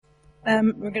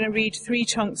We're going to read 3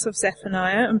 chunks of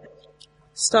Zephaniah,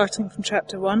 starting from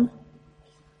chapter 1.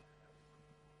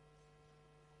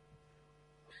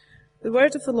 The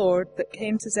word of the Lord that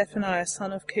came to Zephaniah,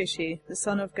 son of Cushi, the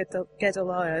son of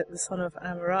Gedaliah, the son of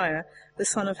Amariah, the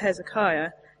son of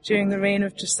Hezekiah, during the reign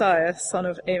of Josiah, son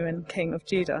of Amon, king of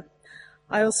Judah.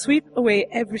 I will sweep away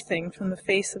everything from the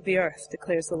face of the earth,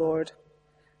 declares the Lord.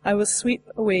 I will sweep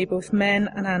away both men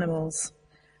and animals.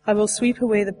 I will sweep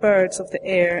away the birds of the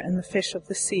air and the fish of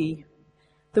the sea.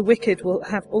 The wicked will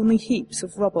have only heaps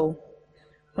of rubble,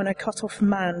 when I cut off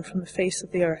man from the face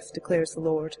of the earth, declares the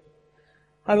Lord.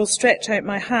 I will stretch out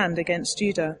my hand against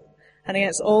Judah, and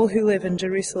against all who live in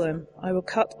Jerusalem. I will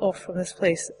cut off from this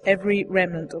place every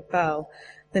remnant of Baal,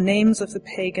 the names of the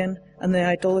pagan and the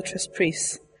idolatrous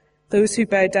priests, those who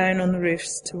bow down on the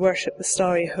roofs to worship the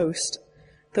starry host,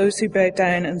 those who bow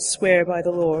down and swear by the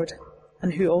Lord,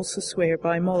 and who also swear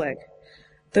by Molech,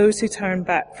 those who turn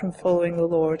back from following the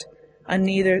Lord, and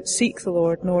neither seek the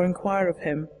Lord nor inquire of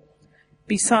him.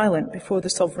 Be silent before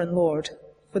the sovereign Lord,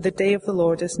 for the day of the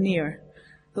Lord is near.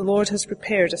 The Lord has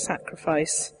prepared a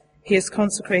sacrifice. He has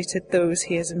consecrated those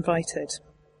he has invited.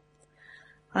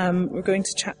 We're going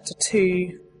to chapter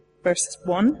 2, verses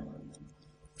 1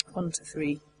 to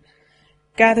 3.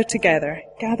 Gather together,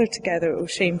 O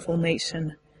shameful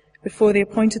nation, before the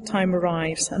appointed time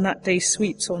arrives, and that day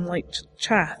sweeps on like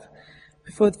chaff,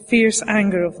 before the fierce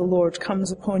anger of the Lord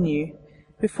comes upon you,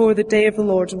 before the day of the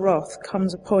Lord's wrath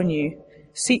comes upon you.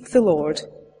 Seek the Lord,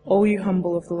 all you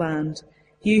humble of the land,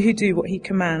 you who do what he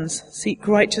commands. Seek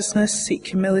righteousness, seek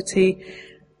humility.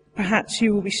 Perhaps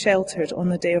you will be sheltered on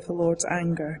the day of the Lord's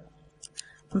anger.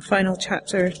 And final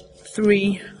chapter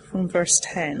 3 from verse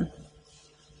 10.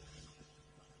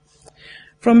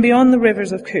 From beyond the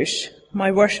rivers of Cush, my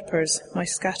worshippers, my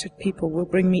scattered people, will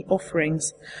bring me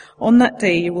offerings. On that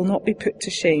day you will not be put to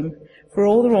shame for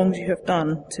all the wrongs you have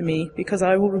done to me, because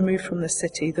I will remove from this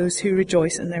city those who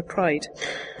rejoice in their pride.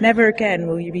 Never again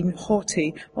will you be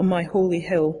haughty on my holy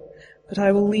hill, but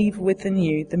I will leave within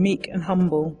you the meek and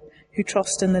humble, who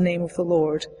trust in the name of the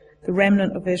Lord. The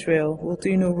remnant of Israel will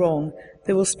do no wrong.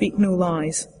 They will speak no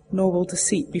lies, nor will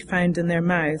deceit be found in their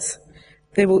mouths.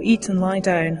 They will eat and lie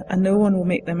down, and no one will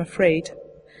make them afraid.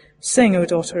 Sing, O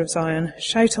daughter of Zion.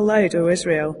 Shout aloud, O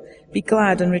Israel. Be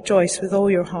glad and rejoice with all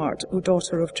your heart, O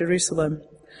daughter of Jerusalem.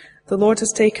 The Lord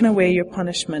has taken away your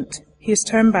punishment. He has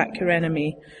turned back your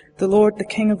enemy. The Lord, the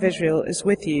King of Israel, is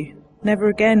with you. Never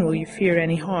again will you fear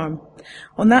any harm.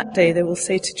 On that day they will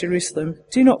say to Jerusalem,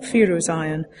 do not fear, O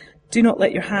Zion. Do not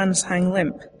let your hands hang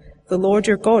limp. The Lord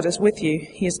your God is with you.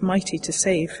 He is mighty to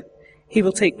save. He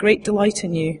will take great delight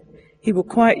in you. He will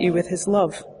quiet you with his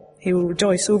love. He will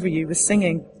rejoice over you with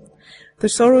singing. The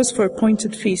sorrows for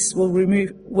appointed feasts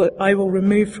I will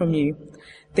remove from you.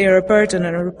 They are a burden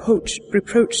and a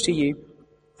reproach to you.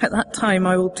 At that time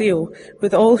I will deal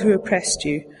with all who oppressed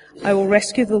you. I will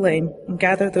rescue the lame and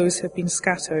gather those who have been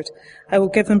scattered. I will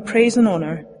give them praise and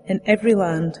honour in every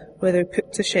land where they are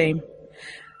put to shame.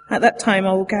 At that time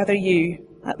I will gather you.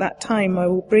 At that time I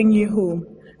will bring you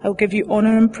home. I will give you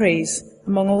honour and praise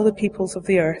among all the peoples of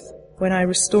the earth, when I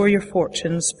restore your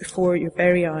fortunes before your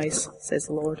very eyes, says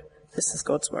the Lord. This is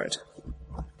God's word.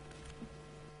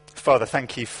 Father,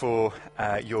 thank you for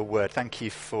your word. Thank you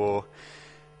for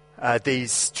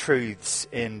these truths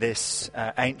in this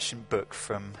ancient book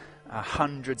from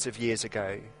hundreds of years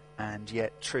ago, and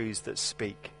yet truths that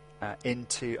speak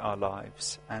into our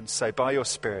lives. And so by your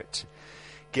Spirit,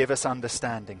 give us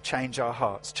understanding, change our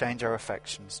hearts, change our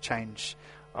affections, change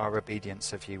our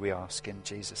obedience of you, we ask in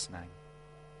Jesus' name.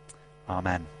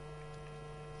 Amen.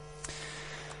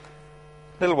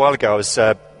 A little while ago, I was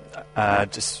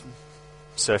just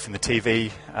surfing the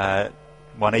TV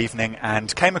one evening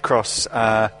and came across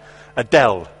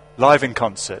Adele live in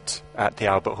concert at the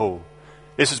Albert Hall.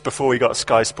 This was before we got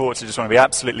Sky Sports. I just want to be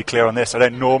absolutely clear on this. I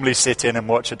don't normally sit in and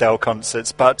watch Adele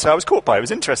concerts, but I was caught by it. It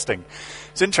was interesting.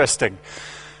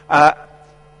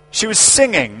 She was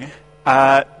singing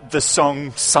the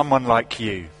song "Someone Like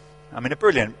You." I mean, a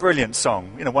brilliant, brilliant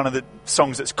song. You know, one of the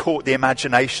songs that's caught the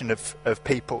imagination of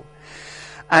people.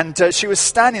 And she was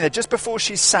standing there just before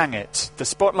she sang it. The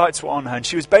spotlights were on her, and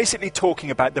she was basically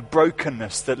talking about the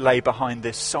brokenness that lay behind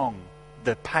this song,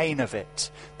 the pain of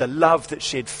it, the love that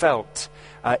she had felt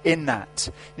in that.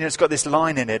 You know, it's got this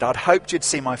line in it: I'd hoped you'd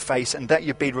see my face and that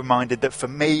you'd be reminded that for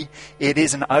me it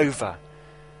isn't over.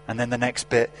 And then the next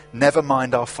bit, never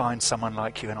mind, I'll find someone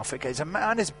like you. And off it goes.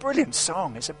 Man, it's a brilliant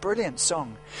song. It's a brilliant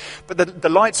song. But the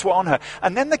lights were on her.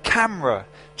 And then the camera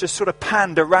just sort of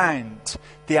panned around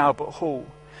the Albert Hall.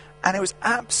 And it was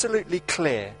absolutely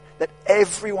clear that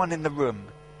everyone in the room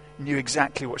knew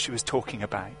exactly what she was talking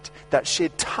about, that she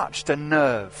had touched a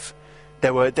nerve.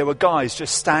 There were guys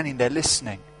just standing there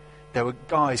listening. There were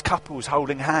guys, couples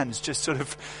holding hands, just sort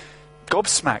of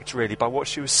gobsmacked really by what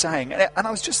she was saying. And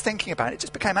I was just thinking about it. It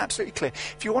just became absolutely clear.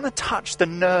 If you want to touch the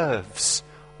nerves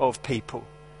of people,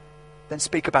 then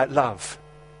speak about love.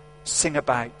 Sing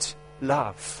about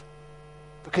love.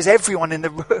 Because everyone in the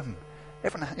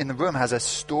room has a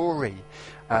story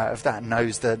of that,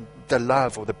 knows the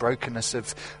love or the brokenness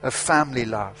of family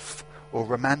love or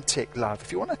romantic love.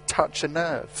 If you want to touch a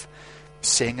nerve,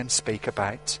 sing and speak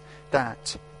about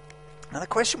that. Now the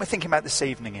question we're thinking about this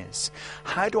evening is,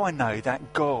 how do I know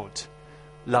that God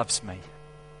loves me?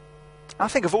 I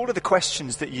think of all of the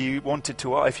questions that if you wanted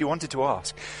to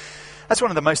ask, that's one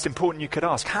of the most important you could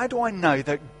ask. How do I know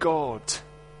that God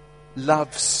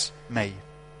loves me?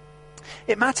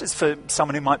 It matters for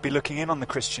someone who might be looking in on the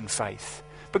Christian faith.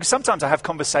 Because sometimes I have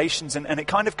conversations and it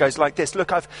kind of goes like this.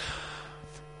 Look, I've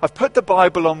put the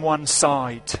Bible on one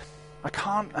side. I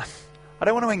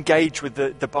don't want to engage with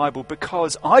the Bible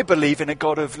because I believe in a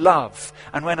God of love.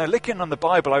 And when I look in on the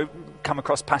Bible, I come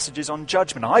across passages on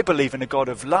judgment. I believe in a God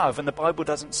of love and the Bible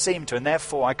doesn't seem to, and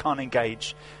therefore I can't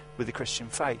engage with the Christian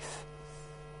faith.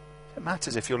 It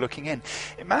matters if you're looking in.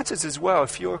 It matters as well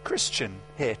if you're a Christian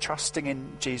here, trusting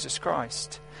in Jesus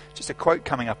Christ. Just a quote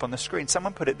coming up on the screen.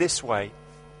 Someone put it this way.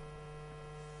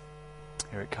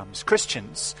 Here it comes.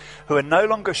 Christians who are no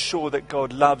longer sure that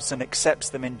God loves and accepts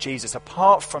them in Jesus,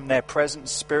 apart from their present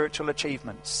spiritual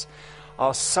achievements,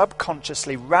 are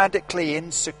subconsciously radically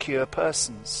insecure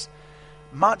persons,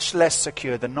 much less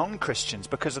secure than non-Christians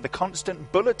because of the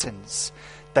constant bulletins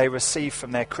they receive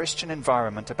from their Christian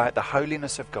environment about the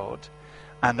holiness of God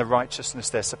and the righteousness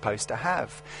they're supposed to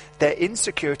have. Their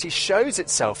insecurity shows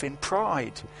itself in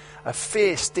pride, a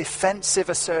fierce, defensive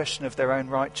assertion of their own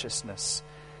righteousness,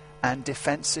 and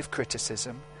defensive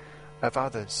criticism of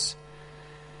others.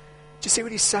 Do you see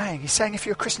what he's saying? He's saying if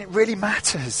you're a Christian, it really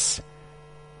matters.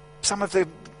 Some of the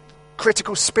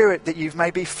critical spirit that you've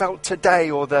maybe felt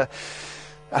today, or the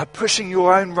pushing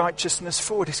your own righteousness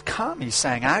forward, is come, he's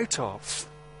saying, out of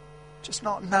just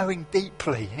not knowing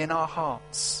deeply in our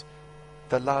hearts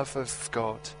the love of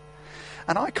God.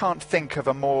 And I can't think of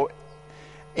a more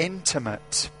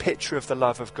intimate picture of the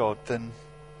love of God than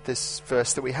this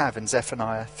verse that we have in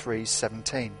Zephaniah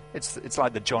 3:17. It's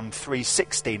like the John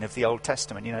 3:16 of the Old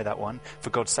Testament. You know that one? For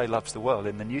God so loves the world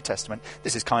in the New Testament.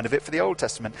 This is kind of it for the Old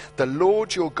Testament. The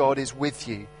Lord your God is with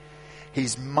you.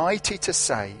 He's mighty to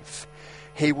save.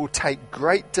 He will take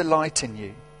great delight in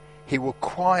you. He will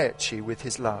quiet you with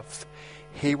his love.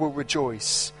 He will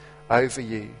rejoice over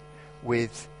you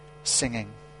with singing.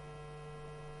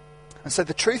 And so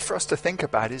the truth for us to think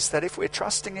about is that if we're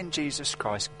trusting in Jesus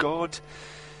Christ, God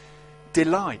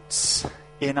delights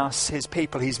in us, his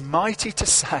people. He's mighty to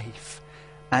save,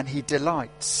 and he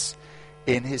delights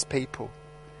in his people.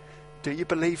 Do you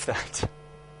believe that?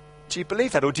 Do you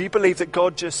believe that? Or do you believe that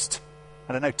God just,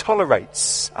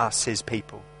 tolerates us, his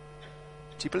people?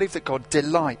 Do you believe that God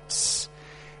delights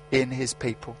in his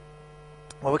people?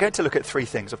 Well, we're going to look at three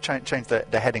things. I've changed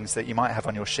the headings that you might have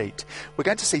on your sheet. We're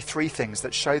going to see three things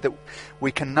that show that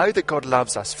we can know that God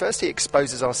loves us. First, he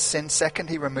exposes our sin. Second,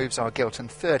 he removes our guilt.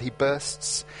 And third, he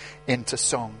bursts into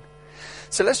song.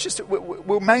 So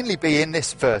we'll mainly be in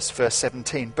this verse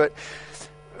 17. But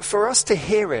for us to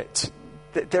hear it,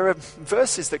 there are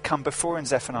verses that come before in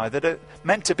Zephaniah that are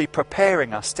meant to be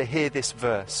preparing us to hear this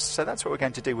verse. So that's what we're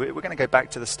going to do. We're going to go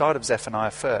back to the start of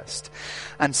Zephaniah first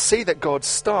and see that God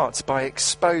starts by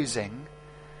exposing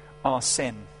our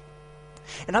sin.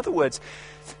 In other words,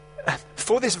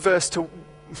 for this verse to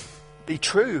be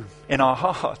true in our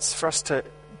hearts, for us to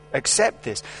accept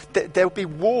this, there'll be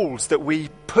walls that we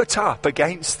put up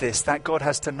against this that God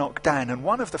has to knock down. And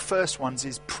one of the first ones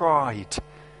is pride.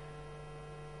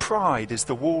 Pride is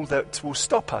the wall that will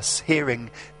stop us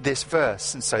hearing this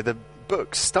verse. And so the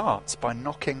book starts by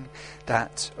knocking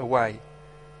that away.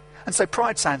 And so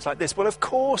pride sounds like this. Well, of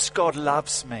course God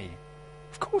loves me.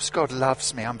 Of course God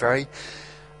loves me. I'm very,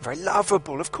 very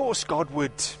lovable. Of course God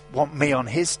would want me on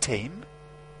his team.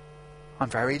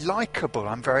 I'm very likable.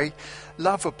 I'm very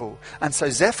lovable. And so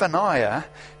Zephaniah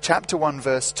chapter 1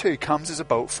 verse 2 comes as a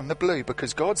bolt from the blue,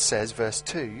 because God says, verse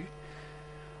 2,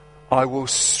 I will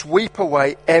sweep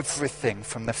away everything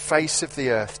from the face of the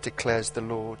earth, declares the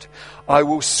Lord. I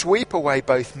will sweep away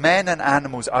both men and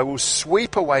animals. I will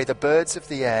sweep away the birds of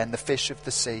the air and the fish of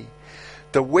the sea.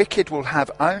 The wicked will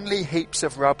have only heaps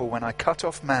of rubble when I cut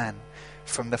off man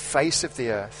from the face of the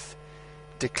earth,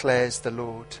 declares the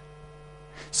Lord.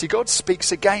 See, God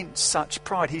speaks against such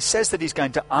pride. He says that he's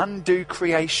going to undo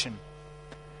creation,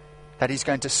 that he's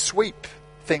going to sweep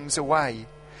things away.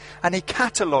 And he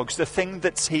catalogues the thing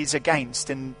that he's against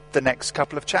in the next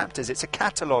couple of chapters. It's a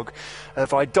catalogue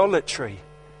of idolatry.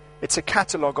 It's a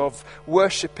catalogue of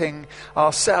worshipping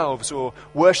ourselves or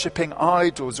worshipping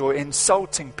idols or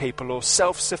insulting people or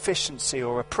self-sufficiency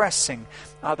or oppressing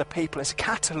other people. It's a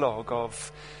catalogue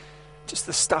of just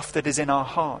the stuff that is in our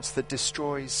hearts that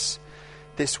destroys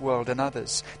this world and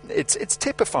others. It's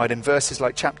typified in verses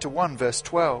like chapter 1, verse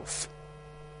 12.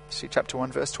 See chapter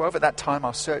 1, verse 12. At that time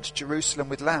I'll search Jerusalem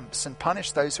with lamps and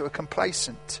punish those who are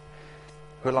complacent,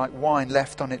 who are like wine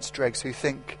left on its dregs, who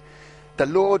think the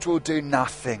Lord will do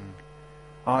nothing,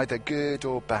 either good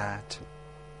or bad.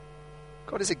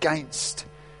 God is against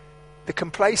the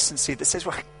complacency that says,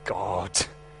 well,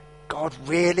 God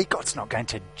really? God's not going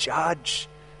to judge.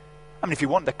 I mean, if you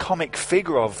want the comic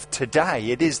figure of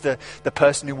today, it is the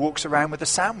person who walks around with a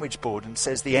sandwich board and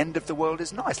says the end of the world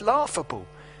is nice. Laughable.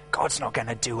 God's not going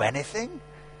to do anything.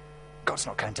 God's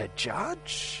not going to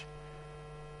judge.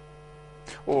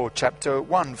 Or chapter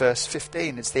 1, verse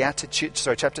 15, it's the attitude,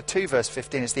 chapter 2, verse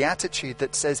 15, is the attitude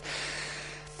that says,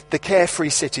 the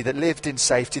carefree city that lived in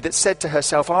safety, that said to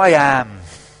herself, I am,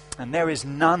 and there is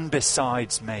none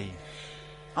besides me.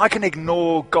 I can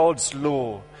ignore God's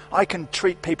law. I can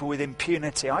treat people with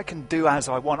impunity. I can do as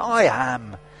I want. I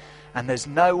am, and there's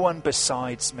no one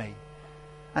besides me.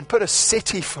 And put a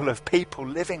city full of people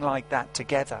living like that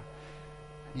together,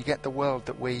 you get the world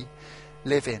that we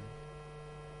live in.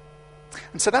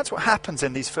 And so that's what happens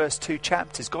in these first 2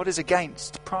 chapters. God is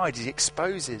against pride. He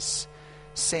exposes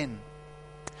sin.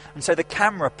 And so the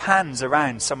camera pans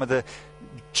around some of the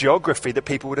geography that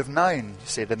people would have known. You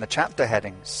see it in the chapter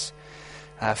headings.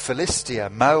 Philistia,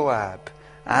 Moab,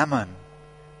 Ammon,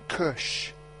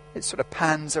 Cush. It sort of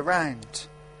pans around.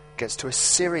 Gets to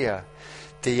Assyria,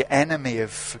 the enemy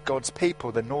of God's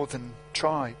people, the northern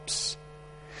tribes.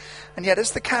 And yet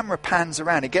as the camera pans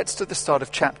around, it gets to the start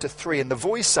of chapter 3, and the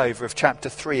voiceover of chapter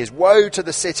 3 is, woe to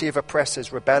the city of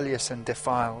oppressors, rebellious and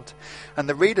defiled. And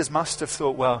the readers must have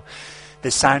thought, well,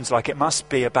 this sounds like it must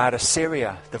be about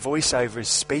Assyria. The voiceover is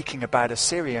speaking about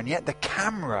Assyria, and yet the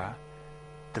camera,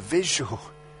 the visual,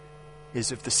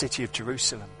 is of the city of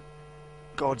Jerusalem,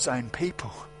 God's own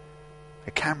people.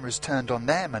 The camera's turned on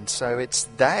them, and so it's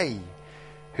they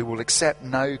who will accept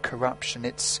no corruption.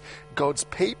 It's God's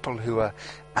people who are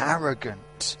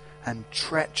arrogant and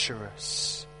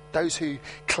treacherous. Those who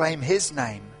claim his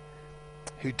name,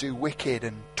 who do wicked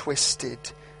and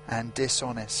twisted and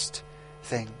dishonest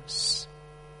things.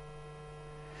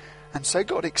 And so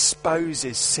God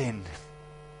exposes sin.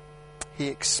 He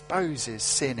exposes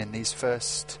sin in these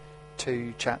first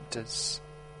 2 chapters.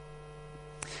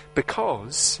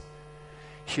 Because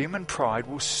human pride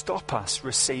will stop us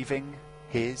receiving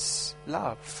his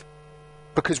love.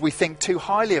 Because we think too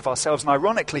highly of ourselves, and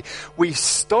ironically, we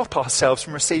stop ourselves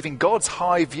from receiving God's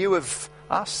high view of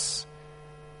us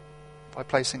by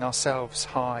placing ourselves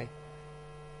high.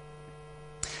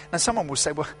 Now someone will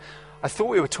say, well, I thought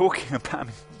we were talking about, I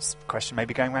mean, this question may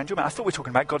be going around your mind, I thought we were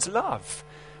talking about God's love.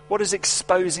 What has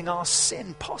exposing our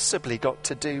sin possibly got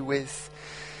to do with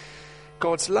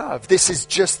God's love? This is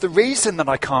just the reason that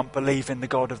I can't believe in the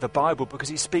God of the Bible, because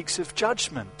he speaks of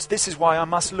judgment. This is why I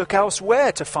must look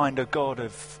elsewhere to find a God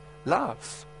of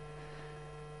love.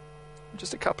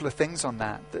 Just a couple of things on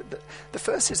that. The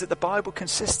first is that the Bible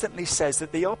consistently says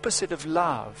that the opposite of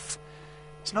love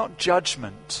is not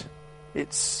judgment,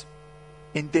 it's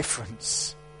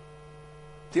indifference.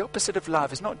 The opposite of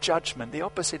love is not judgment, the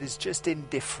opposite is just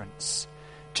indifference.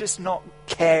 Just not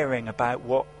caring about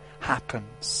what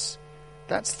happens.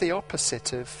 That's the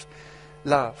opposite of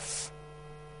love.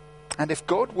 And if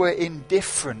God were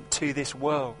indifferent to this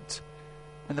world,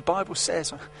 and the Bible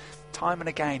says time and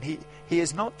again, he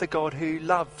is not the God who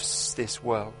loves this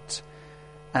world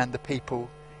and the people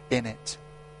in it.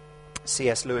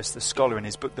 C.S. Lewis, the scholar, in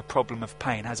his book The Problem of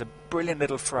Pain, has a brilliant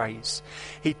little phrase.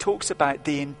 He talks about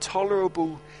the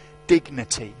intolerable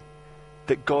dignity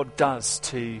that God does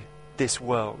to this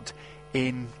world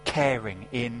in caring,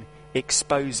 in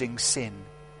exposing sin.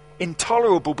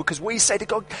 Intolerable because we say to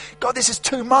God, God, this is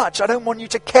too much. I don't want you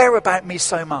to care about me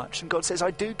so much. And God says,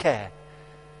 I do care.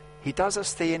 He does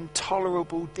us the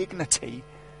intolerable dignity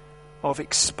of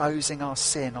exposing our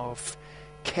sin, of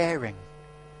caring.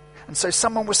 And so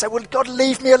someone will say, well, God,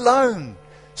 leave me alone.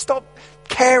 Stop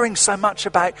caring so much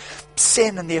about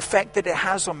sin and the effect that it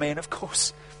has on me. And of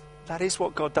course, that is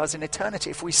what God does in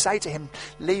eternity. If we say to him,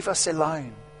 leave us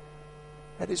alone,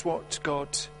 that is what God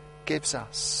gives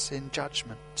us in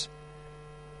judgment.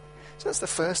 So that's the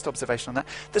first observation on that.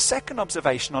 The second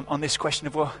observation on this question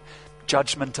of, well,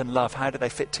 judgment and love, how do they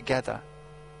fit together?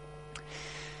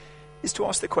 is to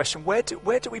ask the question, where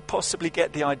do we possibly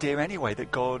get the idea anyway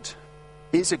that God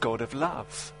is a God of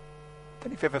love? I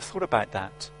don't know if you've ever thought about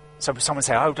that. So someone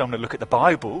say, oh, I don't want to look at the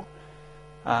Bible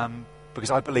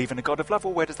because I believe in a God of love.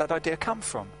 Well, where does that idea come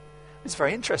from? It's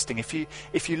very interesting. If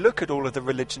you look at all of the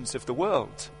religions of the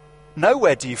world,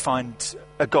 nowhere do you find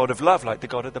a God of love like the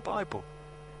God of the Bible.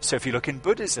 So if you look in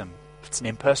Buddhism, it's an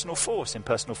impersonal force.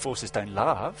 Impersonal forces don't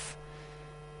love.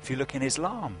 If you look in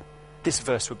Islam, this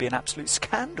verse would be an absolute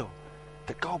scandal,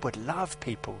 that God would love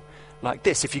people like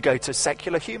this. If you go to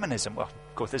secular humanism, well,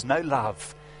 of course, there's no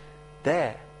love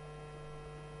there.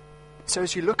 So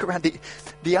as you look around,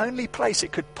 the only place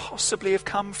it could possibly have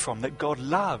come from that God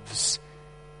loves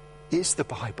is the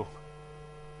Bible.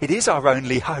 It is our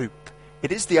only hope.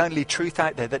 It is the only truth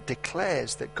out there that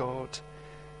declares that God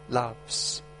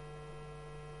loves.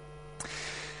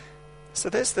 So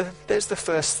there's the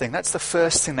first thing. That's the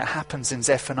first thing that happens in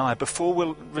Zephaniah. Before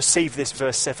we'll receive this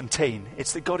verse 17,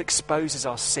 it's that God exposes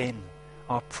our sin,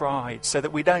 our pride, so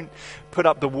that we don't put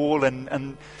up the wall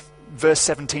and verse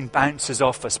 17 bounces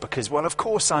off us because, well, of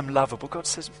course I'm lovable. God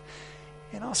says,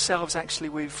 in ourselves, actually,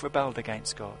 we've rebelled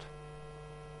against God.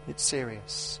 It's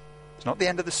serious. It's not the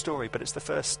end of the story, but it's the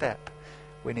first step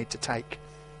we need to take.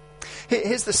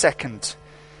 Here's the second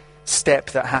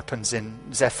step that happens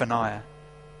in Zephaniah.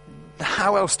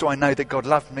 How else do I know that God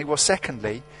loved me? Well,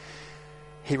 secondly,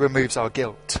 he removes our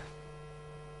guilt.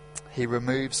 He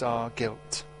removes our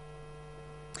guilt.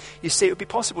 You see, it would be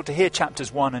possible to hear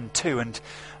chapters 1 and 2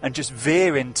 and just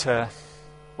veer into,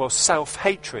 well,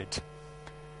 self-hatred.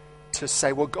 To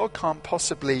say, well, God can't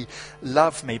possibly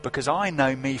love me because I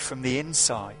know me from the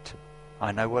inside.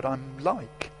 I know what I'm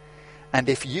like. And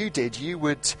if you did, you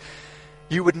would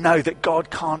know that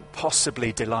God can't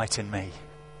possibly delight in me.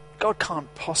 God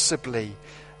can't possibly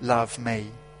love me.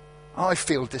 I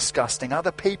feel disgusting.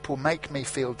 Other people make me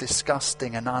feel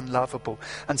disgusting and unlovable.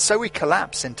 And so we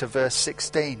collapse into verse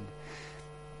 16.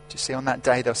 Do you see, on that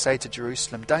day they'll say to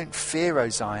Jerusalem, don't fear, O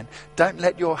Zion. Don't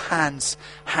let your hands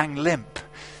hang limp.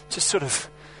 Just sort of,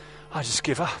 I just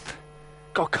give up.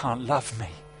 God can't love me.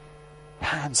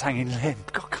 Hands hanging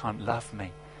limp. God can't love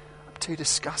me. I'm too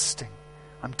disgusting.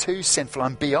 I'm too sinful.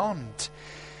 I'm beyond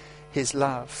his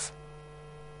love.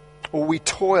 Or we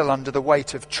toil under the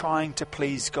weight of trying to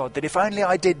please God. That if only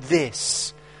I did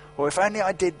this, or if only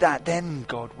I did that, then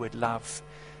God would love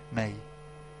me.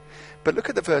 But look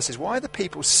at the verses. Why are the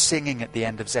people singing at the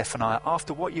end of Zephaniah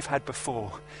after what you've had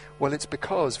before? Well, it's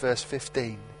because, verse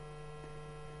 15,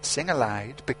 sing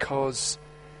aloud, because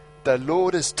the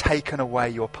Lord has taken away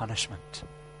your punishment.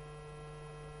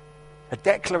 A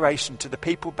declaration to the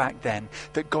people back then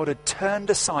that God had turned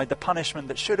aside the punishment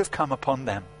that should have come upon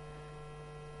them.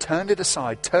 Turned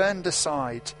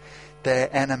aside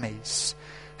their enemies,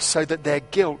 so that their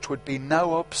guilt would be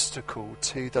no obstacle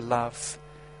to the love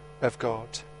of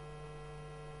God.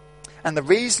 And the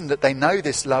reason that they know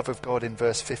this love of God in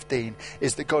verse 15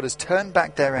 is that God has turned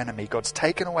back their enemy, God's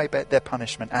taken away their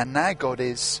punishment, and now God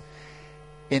is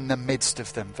in the midst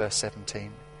of them, verse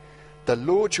 17. The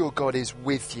Lord your God is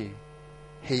with you.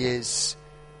 He is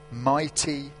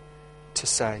mighty to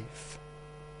save.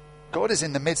 God is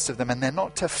in the midst of them, and they're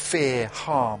not to fear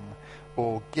harm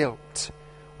or guilt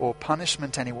or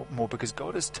punishment anymore because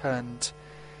God has turned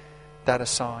that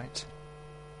aside.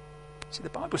 See, the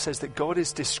Bible says that God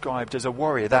is described as a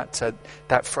warrior.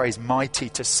 That phrase, mighty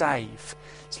to save,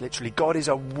 it's literally God is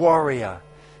a warrior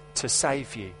to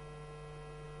save you.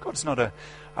 God's not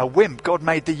a wimp. God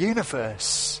made the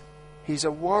universe. He's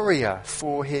a warrior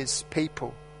for his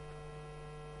people.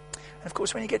 And of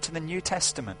course, when you get to the New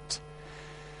Testament,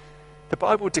 the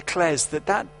Bible declares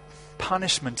that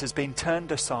punishment has been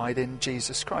turned aside in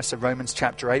Jesus Christ. So Romans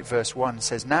chapter 8 verse 1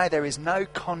 says, now there is no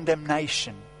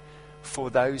condemnation for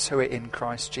those who are in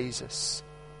Christ Jesus.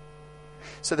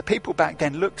 So the people back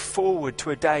then looked forward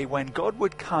to a day when God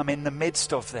would come in the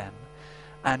midst of them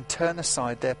and turn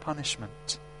aside their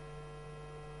punishment.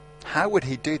 How would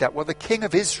he do that? Well, the King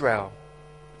of Israel,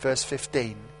 verse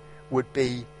 15, would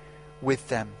be with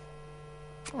them.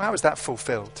 Well, how was that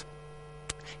fulfilled?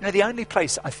 You know, the only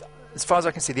place, as far as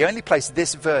I can see, the only place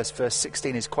this verse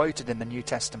 16, is quoted in the New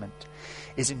Testament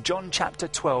is in John chapter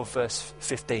 12, verse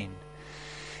 15.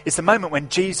 It's the moment when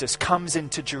Jesus comes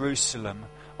into Jerusalem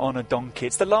on a donkey.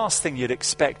 It's the last thing you'd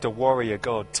expect a warrior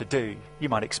god to do. You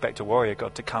might expect a warrior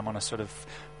god to come on a sort of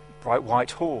bright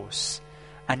white horse.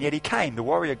 And yet he came, the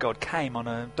warrior god came on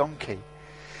a donkey.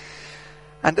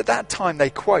 And at that time they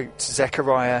quote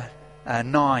Zechariah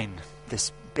 9,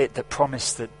 this bit that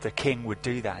promised that the king would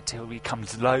do that till he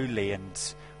comes lowly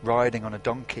and riding on a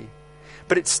donkey.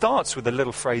 But it starts with a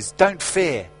little phrase, don't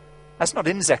fear, That's not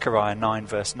in Zechariah 9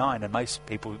 verse 9, and most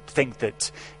people think that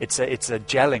it's a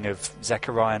gelling of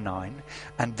Zechariah 9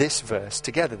 and this verse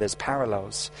together. There's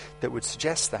parallels that would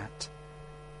suggest that.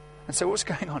 And so what's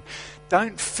going on?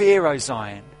 Don't fear, O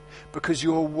Zion, because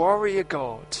your warrior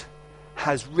God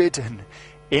has ridden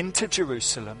into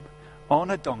Jerusalem on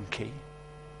a donkey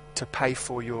to pay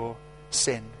for your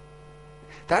sin.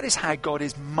 That is how God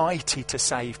is mighty to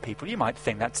save people. You might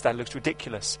think that looks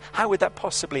ridiculous. How would that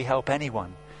possibly help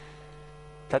anyone?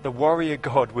 That the warrior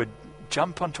God would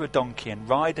jump onto a donkey and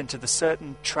ride into the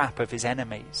certain trap of his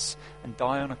enemies and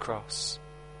die on a cross.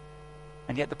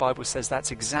 And yet the Bible says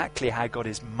that's exactly how God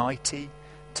is mighty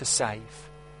to save.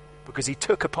 Because he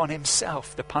took upon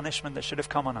himself the punishment that should have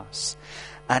come on us.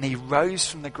 And he rose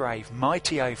from the grave,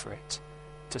 mighty over it,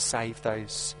 to save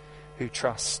those who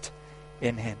trust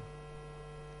in him.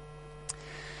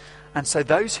 And so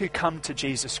those who come to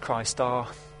Jesus Christ are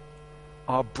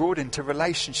brought into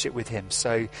relationship with him.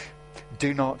 So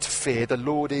do not fear. The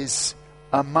Lord is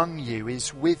among you,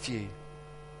 is with you.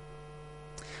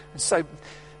 And so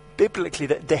biblically,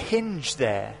 the hinge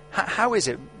there, how is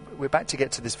it, we're about to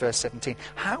get to this verse 17,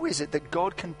 how is it that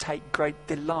God can take great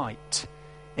delight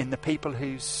in the people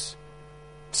who's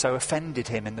so offended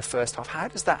him in the first half? How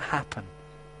does that happen?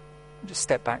 Just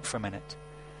step back for a minute.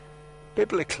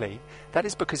 Biblically, that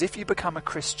is because if you become a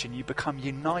Christian, you become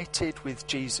united with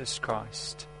Jesus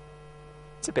Christ.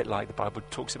 It's a bit like the Bible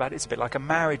talks about it. It's a bit like a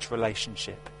marriage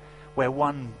relationship where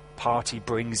one party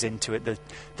brings into it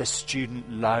the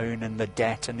student loan and the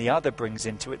debt, and the other brings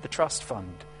into it the trust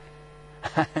fund.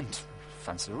 And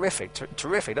that's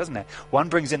terrific, doesn't it? One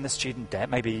brings in the student debt,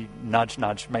 maybe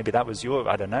nudge, maybe that was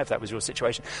I don't know if that was your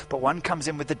situation, but one comes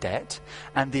in with the debt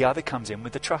and the other comes in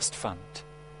with the trust fund.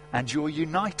 And you're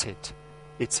united.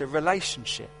 It's a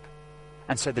relationship.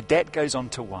 And so the debt goes on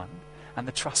to one and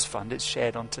the trust fund is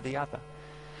shared onto the other.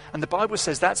 And the Bible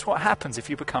says that's what happens if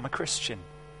you become a Christian.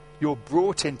 You're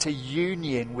brought into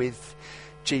union with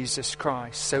Jesus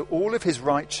Christ. So all of his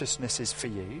righteousness is for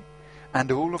you,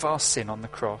 and all of our sin on the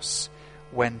cross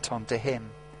went onto him.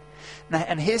 Now,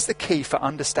 and here's the key for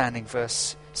understanding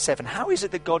verse 7. How is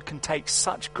it that God can take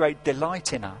such great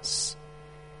delight in us?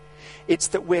 It's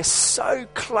that we're so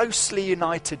closely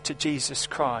united to Jesus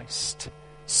Christ,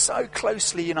 so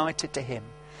closely united to him,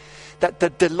 that the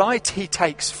delight he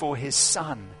takes for his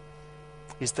Son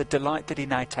is the delight that he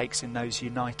now takes in those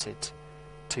united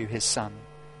to his Son,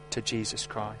 to Jesus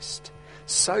Christ.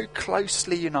 So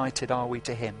closely united are we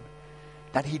to him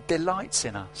that he delights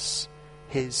in us,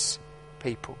 his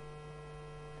people.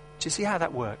 Do you see how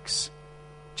that works?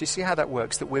 Do you see how that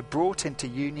works? That we're brought into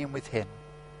union with him.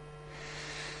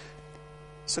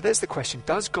 So there's the question,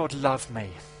 does God love me?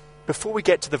 Before we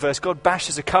get to the verse, God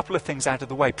bashes a couple of things out of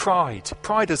the way. Pride.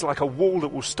 Pride is like a wall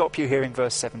that will stop you hearing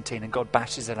verse 17, and God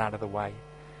bashes it out of the way.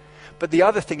 But the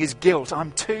other thing is guilt.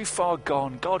 I'm too far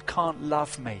gone. God can't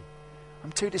love me.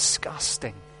 I'm too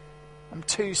disgusting. I'm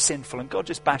too sinful. And God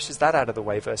just bashes that out of the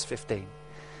way, verse 15.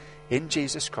 In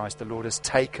Jesus Christ, the Lord has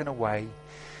taken away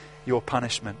your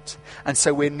punishment. And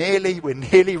so we're nearly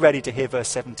ready to hear verse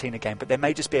 17 again, but there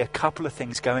may just be a couple of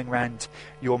things going around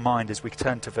your mind as we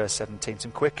turn to verse 17.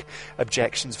 Some quick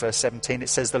objections. Verse 17, it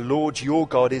says, the Lord your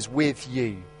God is with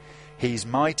you. He's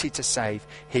mighty to save.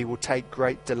 He will take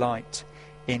great delight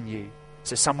in you.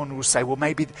 So someone will say, well,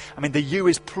 maybe, the you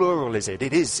is plural, is it?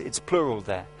 It is, it's plural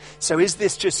there. So is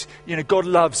this just, God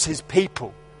loves his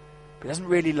people, but he doesn't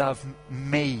really love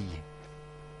me?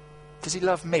 Does he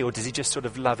love me, or does he just sort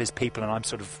of love his people and I'm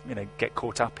sort of, get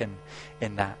caught up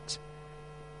in that?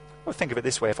 Well, think of it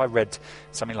this way. If I read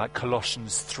something like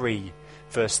Colossians 3,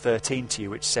 verse 13 to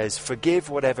you, which says, forgive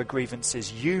whatever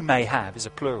grievances you may have, is a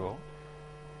plural,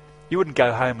 you wouldn't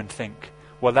go home and think,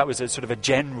 well, that was a sort of a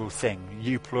general thing,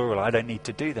 you plural, I don't need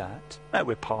to do that. No,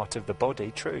 we're part of the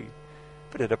body, true,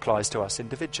 but it applies to us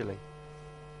individually.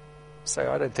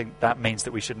 So I don't think that means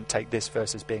that we shouldn't take this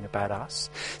verse as being about us.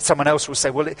 Someone else will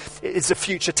say, well, it's a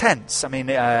future tense.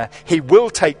 He will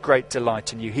take great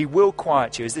delight in you. He will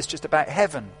quiet you. Is this just about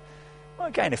heaven? Well,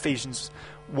 again, Ephesians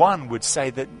 1 would say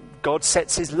that God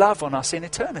sets his love on us in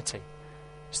eternity.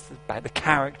 It's about the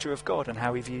character of God and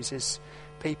how he views his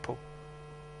people.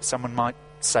 Someone might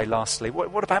say lastly,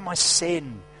 what about my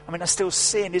sin? I still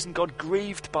sin. Isn't God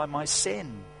grieved by my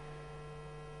sin?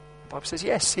 The Bible says,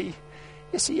 yes, he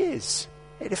is.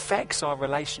 It affects our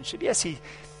relationship. Yes, he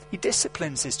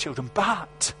disciplines his children,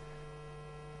 but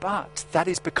that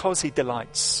is because he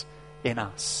delights in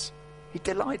us. He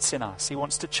delights in us. He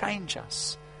wants to change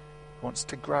us. He wants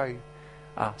to grow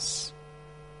us.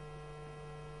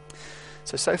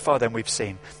 So far then we've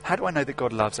seen, how do I know that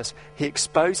God loves us? He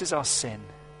exposes our sin.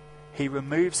 He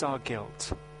removes our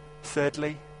guilt.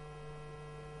 Thirdly,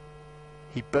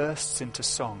 he bursts into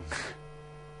song.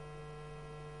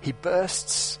 He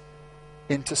bursts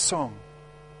into song.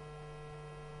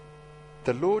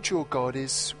 The Lord your God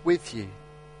is with you.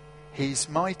 He's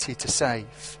mighty to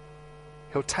save.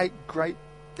 He'll take great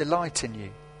delight in you.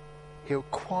 He'll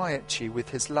quiet you with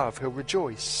his love. He'll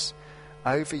rejoice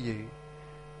over you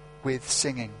with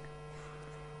singing.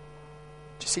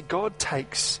 Do you see, God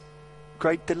takes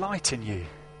great delight in you.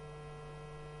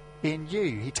 In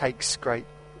you, he takes great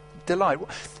delight.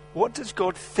 What does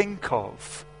God think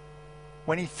of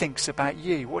when he thinks about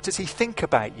you? What does he think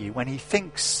about you when he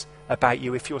thinks about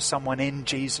you if you're someone in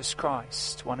Jesus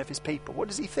Christ, one of his people? What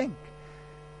does he think?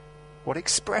 What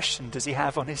expression does he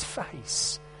have on his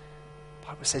face? The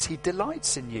Bible says he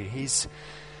delights in you. He's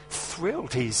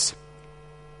thrilled. He's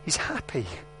happy.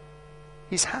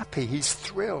 He's happy. He's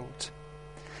thrilled.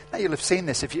 Now you'll have seen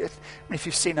this if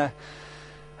you've seen a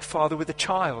father with a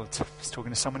child. I was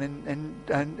talking to someone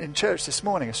in church this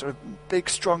morning, a sort of big,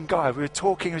 strong guy. We were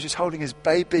talking, he was just holding his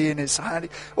baby in his hand.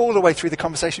 All the way through the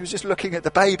conversation, he was just looking at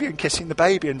the baby and kissing the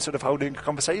baby and sort of holding a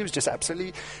conversation. He was just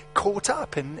absolutely caught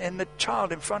up in the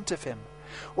child in front of him.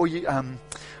 Or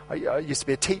I used to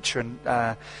be a teacher,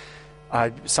 and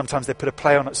sometimes they put a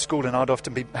play on at school, and I'd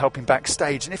often be helping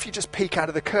backstage. And if you just peek out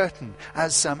of the curtain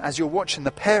as you're watching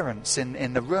the parents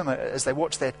in the room as they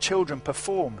watch their children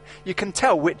perform, you can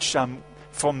tell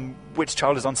from which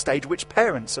child is on stage, which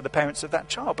parents are the parents of that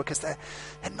child, because they're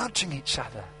nudging each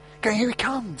other, going, "Here he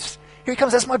comes! Here he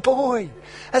comes! That's my boy!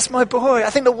 That's my boy! I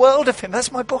think the world of him!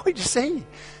 That's my boy! Do you see?"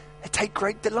 They take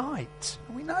great delight.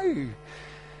 We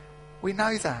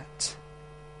know that.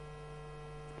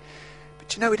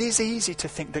 But you know, it is easy to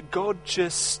think that God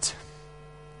just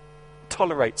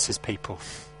tolerates his people.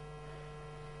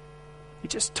 He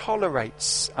just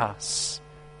tolerates us.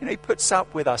 He puts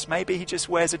up with us. Maybe he just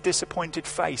wears a disappointed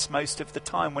face most of the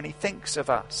time when he thinks of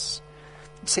us.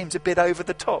 It seems a bit over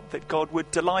the top that God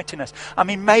would delight in us. I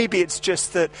mean, maybe it's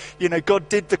just that, God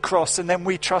did the cross and then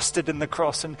we trusted in the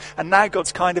cross. And now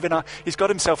God's kind of he's got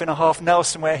himself in a half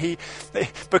Nelson where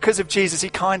because of Jesus, he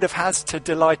kind of has to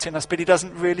delight in us, but he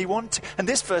doesn't really want to. And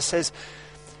this verse says,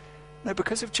 no,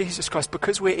 because of Jesus Christ,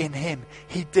 because we're in him,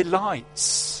 he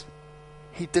delights.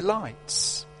 He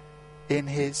delights in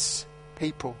his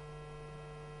people.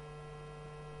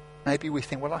 Maybe we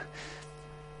think, well,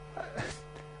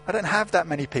 I don't have that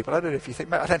many people. I don't know if you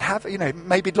think, I don't have,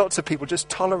 maybe lots of people just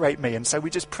tolerate me, and so we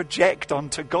just project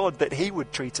onto God that he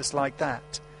would treat us like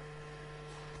that.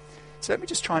 So let me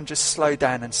just try and just slow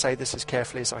down and say this as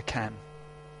carefully as I can.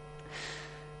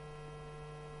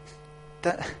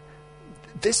 That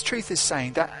this truth is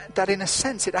saying that in a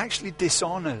sense it actually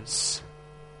dishonours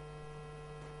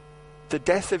the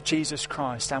death of Jesus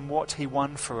Christ and what he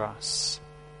won for us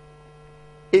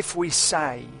if we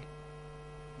say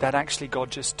that actually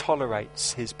God just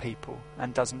tolerates his people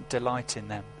and doesn't delight in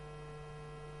them.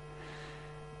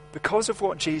 Because of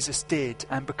what Jesus did,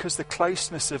 and because the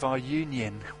closeness of our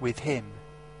union with him,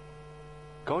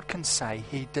 God can say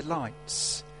he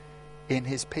delights in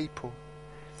his people.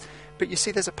 But you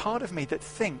see, there's a part of me that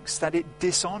thinks that it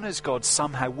dishonours God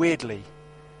somehow weirdly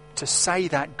to say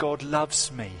that God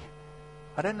loves me.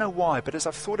 I don't know why, but as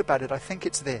I've thought about it, I think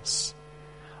it's this.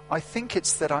 I think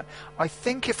it's that I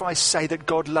think if I say that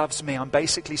God loves me, I'm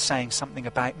basically saying something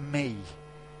about me.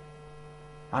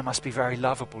 I must be very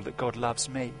lovable that God loves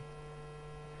me.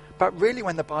 But really,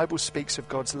 when the Bible speaks of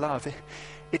God's love,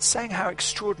 it's saying how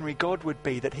extraordinary God would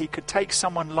be that he could take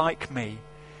someone like me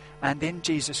and in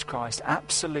Jesus Christ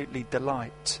absolutely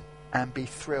delight and be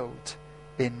thrilled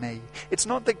in me. It's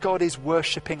not that God is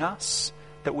worshipping us,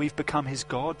 that we've become his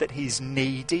God, that he's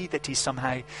needy, that he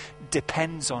somehow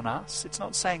depends on us. It's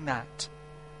not saying that.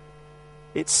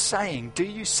 It's saying, do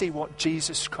you see what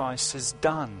Jesus Christ has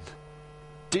done?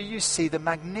 Do you see the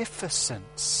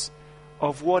magnificence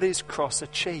of what his cross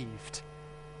achieved?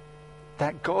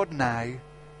 That God now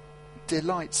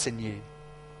delights in you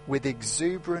with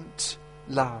exuberant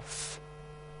love.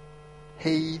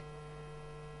 He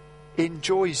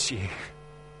enjoys you.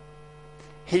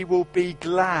 He will be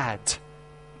glad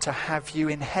to have you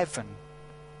in heaven.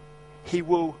 He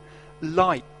will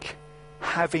like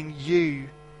having you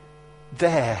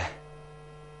there.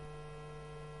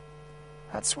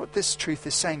 That's what this truth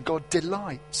is saying. God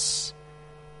delights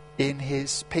in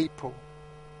his people.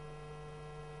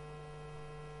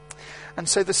 And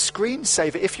so the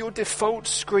screensaver, if your default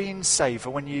screensaver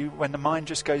when the mind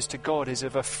just goes to God is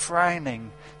of a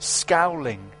frowning,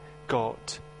 scowling God,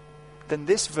 then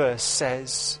this verse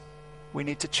says we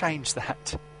need to change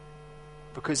that.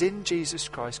 Because in Jesus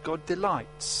Christ, God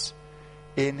delights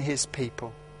in his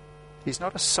people. He's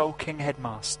not a sulking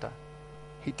headmaster.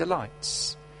 He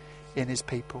delights in his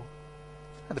people.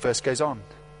 And the verse goes on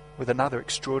with another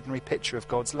extraordinary picture of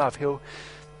God's love. He'll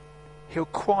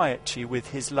quiet you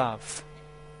with his love.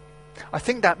 I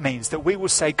think that means that we will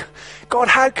say, God,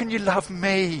 how can you love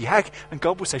me? And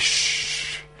God will say,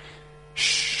 shh,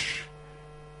 shh,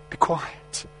 be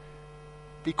quiet.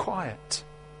 Be quiet.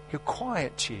 He'll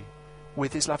quiet you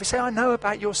with his love. He say, I know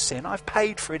about your sin. I've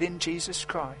paid for it in Jesus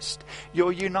Christ.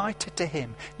 You're united to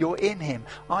him. You're in him.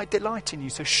 I delight in you.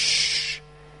 So shh.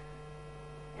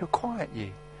 He'll quiet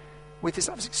you with his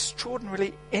love. It's an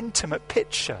extraordinarily intimate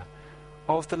picture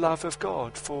of the love of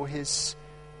God for his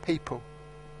people.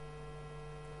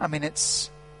 I mean,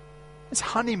 it's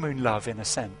honeymoon love in a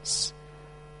sense.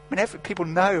 I mean, people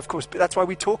know, of course, but that's why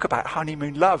we talk about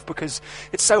honeymoon love, because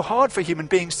it's so hard for human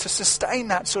beings to sustain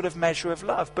that sort of measure of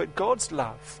love. But God's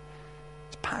love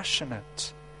is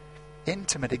passionate,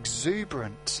 intimate,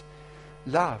 exuberant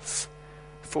love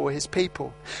for his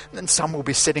people. And some will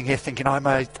be sitting here thinking, I'm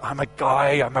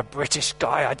a British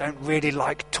guy, I don't really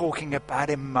like talking about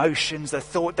emotions, the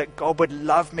thought that God would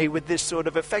love me with this sort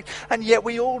of effect. And yet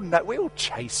we all know, we all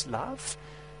chase love,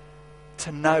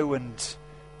 to know and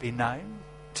be known,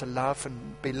 to love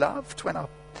and be loved. When our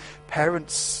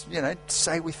parents,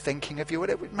 say we're thinking of you,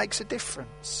 whatever, it makes a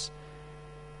difference.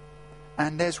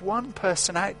 And there's one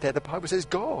person out there, the Bible says,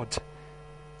 God,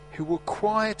 who will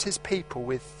quiet his people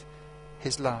with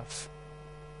his love.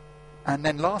 And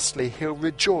then lastly, he'll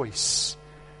rejoice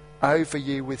over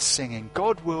you with singing.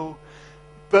 God will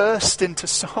burst into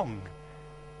song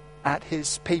at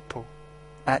his people,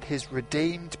 at his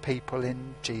redeemed people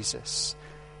in Jesus.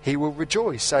 He will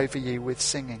rejoice over you with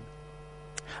singing.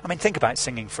 I mean, think about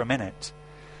singing for a minute.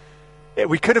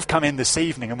 We could have come in this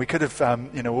evening and we could have,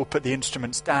 all put the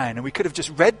instruments down and we could have just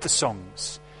read the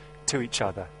songs to each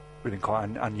other. It would have been quite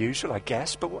unusual, I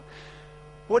guess. But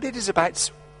what is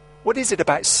it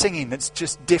about singing that's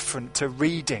just different to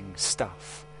reading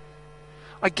stuff?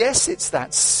 I guess it's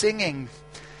that singing,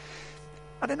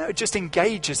 I don't know, it just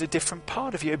engages a different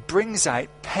part of you. It brings out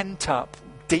pent up,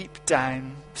 deep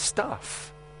down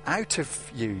stuff out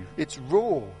of you. It's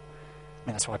raw. I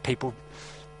mean, that's why people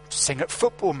sing at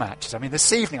football matches. I mean,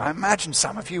 this evening, I imagine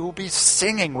some of you will be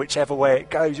singing whichever way it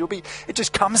goes. It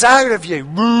just comes out of you.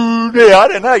 I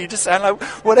don't know, you just sound like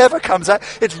whatever comes out.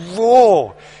 It's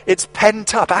raw. It's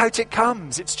pent up. Out it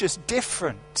comes. It's just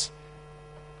different.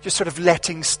 Just sort of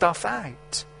letting stuff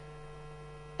out.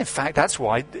 In fact, that's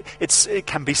why it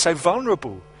can be so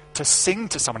vulnerable to sing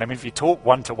to someone. I mean, if you talk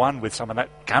one-to-one with someone,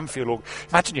 that can feel...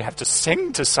 Imagine you have to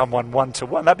sing to someone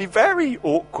one-to-one. That'd be very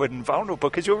awkward and vulnerable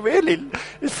because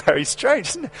it's very strange,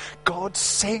 isn't it? God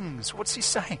sings. What's he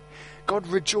saying? God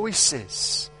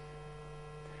rejoices.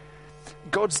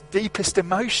 God's deepest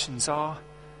emotions are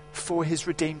for his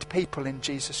redeemed people in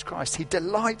Jesus Christ. He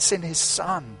delights in his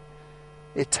Son,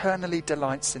 eternally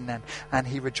delights in them, and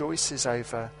he rejoices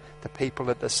over the people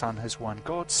that the Son has won.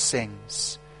 God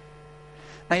sings.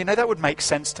 Now, that would make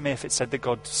sense to me if it said that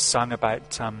God sung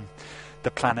about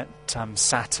the planet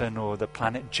Saturn or the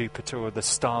planet Jupiter or the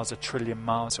stars a trillion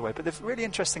miles away. But the really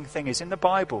interesting thing is, in the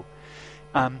Bible,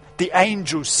 the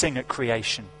angels sing at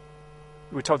creation.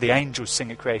 We're told the angels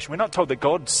sing at creation. We're not told that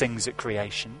God sings at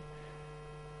creation.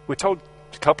 We're told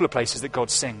a couple of places that God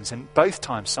sings, and both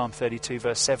times, Psalm 32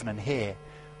 verse 7 and here,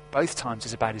 both times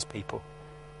is about his people.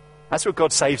 That's what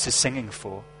God saves his singing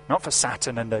for. Not for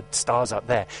Saturn and the stars up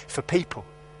there, for people.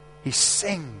 He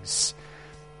sings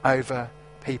over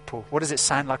people. What does it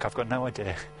sound like? I've got no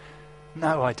idea.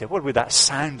 No idea. What would that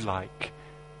sound like?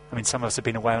 I mean, some of us have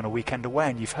been away on a weekend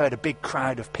away and you've heard a big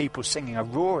crowd of people singing a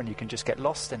roar and you can just get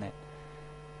lost in it.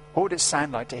 What would it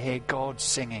sound like to hear God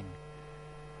singing?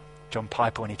 John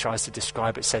Piper, when he tries to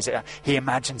describe it, says he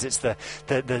imagines it's the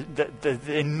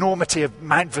enormity of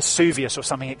Mount Vesuvius or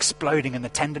something exploding and the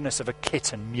tenderness of a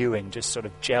kitten mewing just sort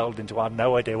of gelled into, I have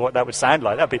no idea what that would sound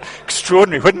like. That'd be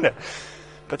extraordinary, wouldn't it?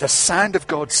 But the sound of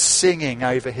God singing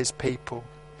over his people.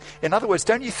 In other words,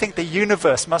 don't you think the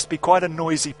universe must be quite a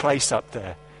noisy place up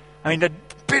there? I mean, 1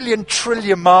 billion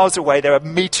trillion miles away, there are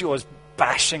meteors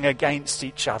bashing against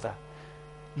each other.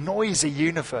 Noisy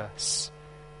universe.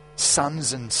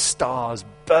 Suns and stars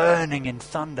burning in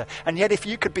thunder. And yet if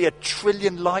you could be 1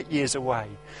 trillion light years away,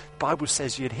 the Bible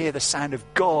says you'd hear the sound of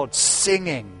God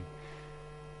singing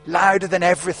louder than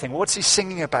everything. What's he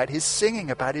singing about? He's singing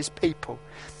about his people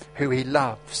who he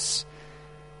loves,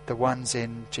 the ones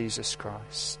in Jesus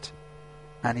Christ.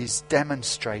 And he's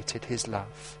demonstrated his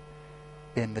love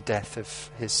in the death of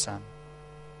his Son.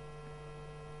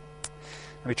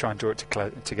 Let me try and draw it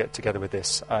to get together with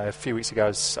this. A few weeks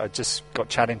ago, I just got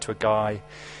chatting to a guy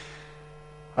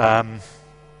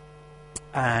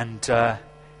And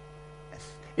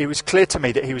it was clear to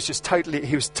me that he was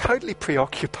totally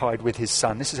preoccupied with his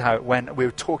son. This is how it went. We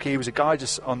were talking. He was a guy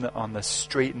just on the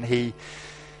street, and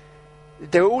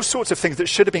there were all sorts of things that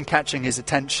should have been catching his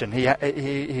attention. He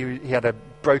had a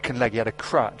broken leg. He had a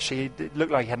crutch. It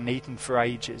looked like he hadn't eaten for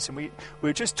ages. And we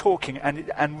were just talking,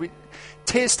 and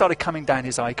tears started coming down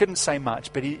his eye. He couldn't say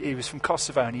much, but he was from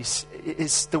Kosovo, and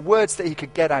the words that he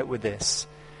could get out with this: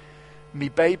 "Me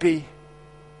baby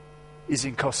is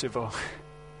in Kosovo.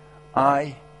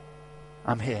 I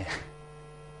am here.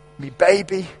 Me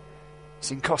baby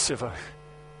is in Kosovo.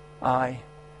 I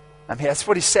am here." That's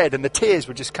what he said, and the tears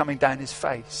were just coming down his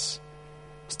face.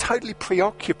 He was totally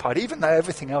preoccupied, even though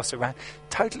everything else around,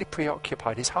 totally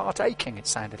preoccupied. His heart aching, it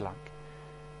sounded like,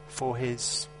 for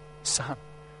his son,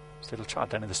 his little child.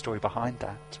 I don't know the story behind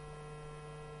that.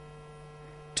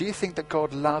 Do you think that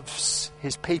God loves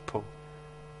his people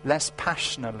less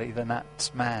passionately than that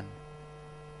man?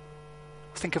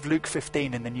 Think of Luke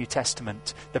 15 in the New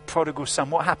Testament, the prodigal son.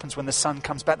 What happens when the son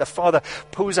comes back? The father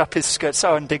pulls up his skirt,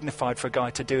 so undignified for a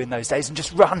guy to do in those days, and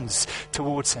just runs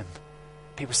towards him.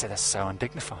 People say that's so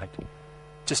undignified.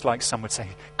 Just like some would say,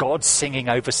 God's singing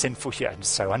over sinful here, and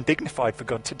so undignified for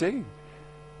God to do.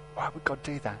 Why would God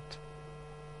do that?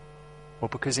 Well,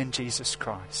 because in Jesus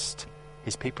Christ,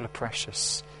 his people are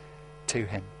precious to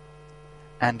him.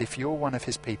 And if you're one of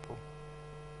his people,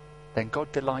 then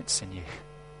God delights in you.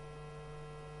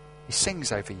 He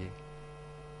sings over you.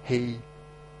 He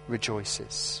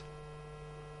rejoices.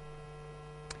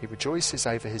 He rejoices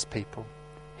over his people.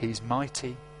 He's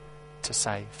mighty to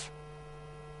save.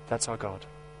 That's our God.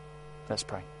 Let's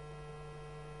pray.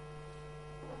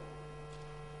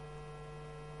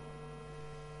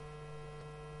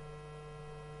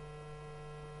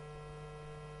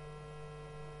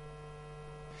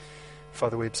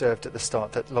 Father, we observed at the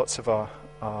start that lots of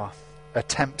our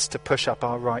attempts to push up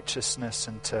our righteousness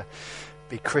and to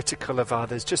be critical of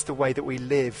others, just the way that we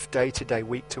live day to day,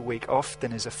 week to week,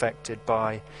 often is affected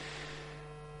by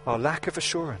our lack of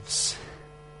assurance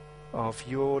of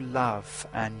your love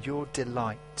and your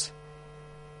delight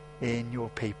in your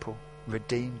people,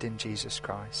 redeemed in Jesus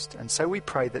Christ. And so we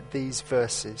pray that these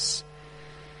verses,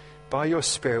 by your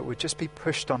Spirit, would just be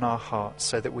pushed on our hearts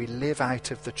so that we live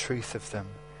out of the truth of them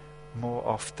more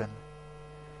often.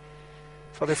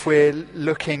 Father, if we're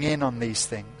looking in on these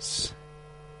things,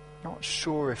 not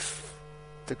sure if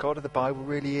the God of the Bible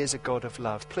really is a God of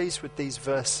love, please, with these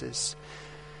verses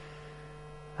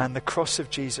and the cross of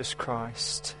Jesus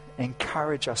Christ,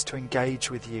 encourage us to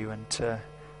engage with you and to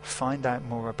find out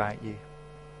more about you.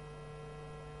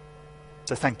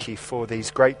 So thank you for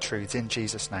these great truths in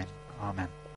Jesus' name. Amen.